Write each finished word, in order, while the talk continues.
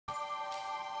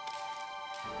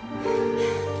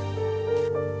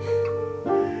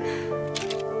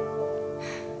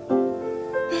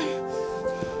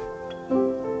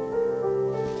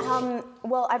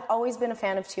Well, I've always been a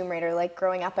fan of Tomb Raider. Like,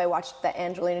 growing up, I watched the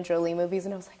Angelina Jolie movies,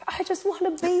 and I was like, I just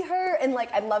want to be her. And,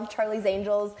 like, I love Charlie's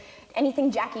Angels,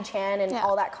 anything Jackie Chan and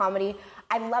all that comedy.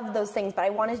 I loved those things, but I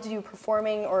wanted to do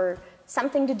performing or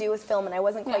something to do with film, and I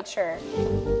wasn't quite sure.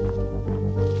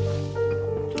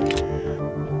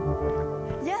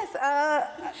 Yes,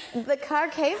 the car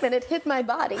came and it hit my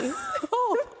body.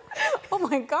 Oh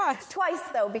my gosh. Twice,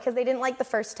 though, because they didn't like the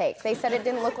first take. They said it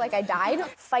didn't look like I died.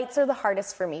 Fights are the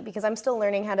hardest for me because I'm still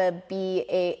learning how to be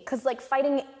because like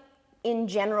fighting in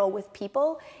general with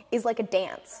people is like a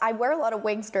dance. I wear a lot of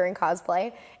wigs during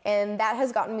cosplay, and that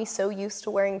has gotten me so used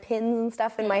to wearing pins and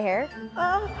stuff in my hair.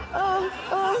 Oh,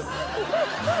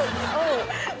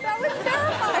 that was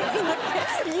terrifying.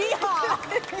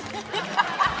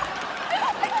 Yeehaw.